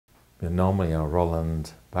Meu nome é Rowland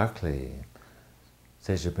Barkley.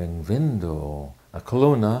 Seja bem-vindo à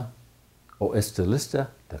Coluna, o Estilista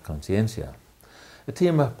da Consciência. O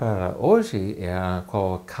tema para hoje é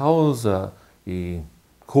qual a causa e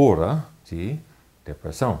cura de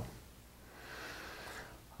depressão.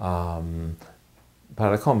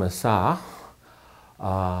 Para começar,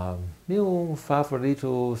 meu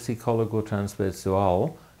favorito psicólogo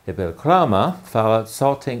transpessoal, Kramer, fala que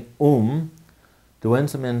só tem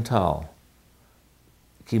doença mental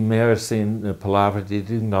que merece a palavra de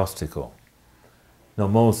diagnóstico,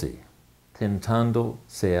 nomose, tentando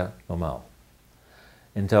ser normal.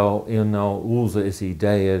 Então, eu não uso essa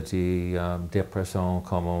ideia de depressão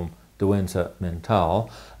como doença mental,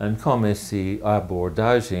 e como essa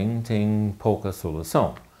abordagem tem pouca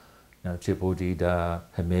solução, tipo de dar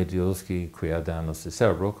remédios que criam danos no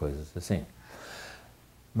cérebro, coisas assim.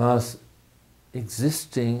 Mas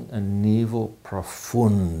existem um nível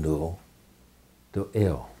profundo do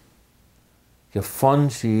eu, que é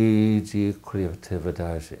fonte de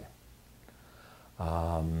criatividade.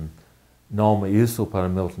 Nome isso para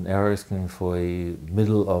Milton Erickson foi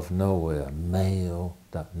middle of nowhere, meio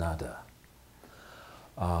da nada.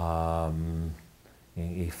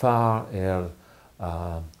 E far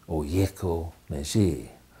o eco megi.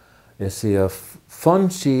 Essa é a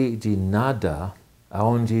fonte de nada,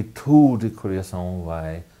 onde tudo de criação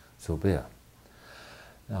vai subir.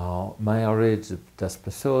 A maioria das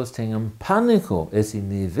pessoas tem pânico esse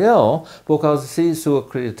nível, por causa se sua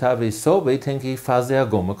criatividade sobe, tem que fazer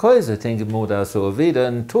alguma coisa, tem que mudar a sua vida,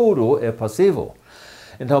 e tudo é possível.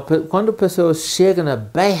 Então, quando pessoas chegam na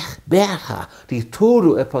berra de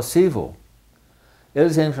tudo é possível,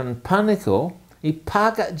 eles entram em pânico e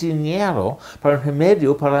pagam dinheiro para um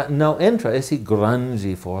remédio para não entrar essa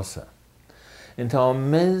grande força. Então, a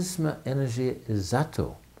mesma energia exata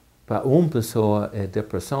para uma pessoa é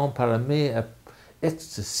depressão, para mim é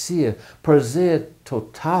êxtase, prazer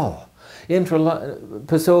total. Entre a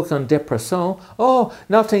pessoa com depressão,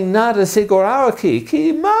 não tem nada a segurar aqui,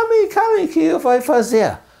 que mami, que eu vou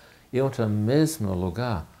fazer? E entra no mesmo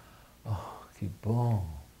lugar, que bom,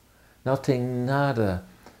 não tem nada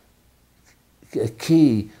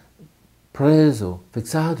aqui preso,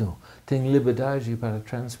 fixado. Tem liberdade para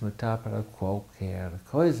transmutar para qualquer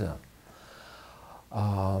coisa.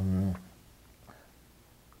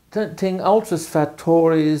 Tem outros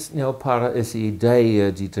fatores para essa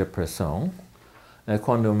ideia de depressão,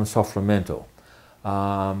 quando é um sofrimento.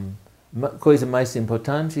 Coisa mais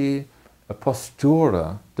importante, a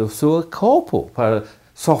postura do seu corpo para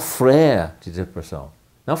sofrer de depressão.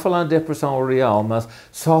 Não falando de depressão real, mas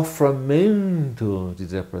sofrimento de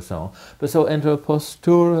depressão. A pessoa entra em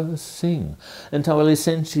postura assim. Então ele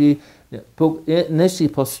sente, nessa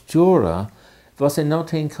postura, você não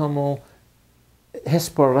tem como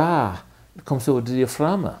respirar com seu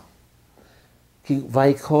diafragma, que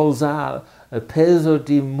vai causar o peso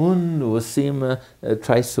do mundo acima,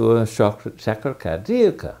 traz sua chakra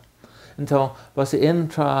cardíaca. Então, você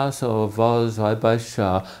entra, sua voz vai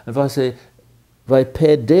baixar, e você vai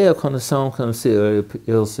perder a conexão com o seu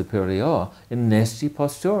eu superior nesta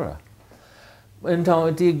postura. Então,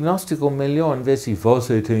 o diagnóstico melhor, em vez de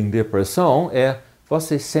você tem depressão, é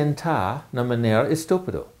você sentar na maneira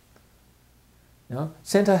estúpida.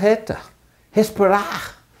 Senta reta,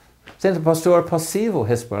 respirar. Senta postura possível,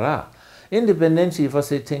 respirar. Independente se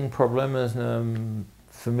você tem problemas na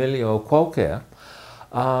família ou qualquer,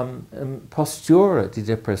 postura de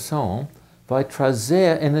depressão vai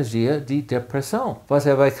trazer energia de depressão.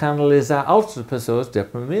 Você vai canalizar outras pessoas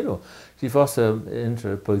deprimidas. Se você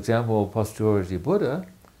entra, por exemplo, postura de Buda,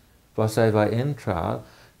 você vai entrar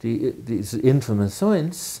de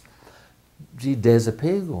informações de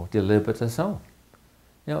desapego, de libertação.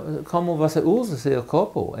 Como você usa seu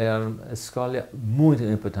corpo é uma escolha muito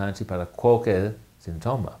importante para qualquer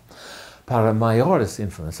sintoma. Para maiores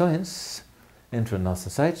informações, entre no nosso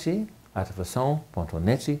site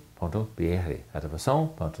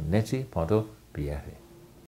ativação.net.br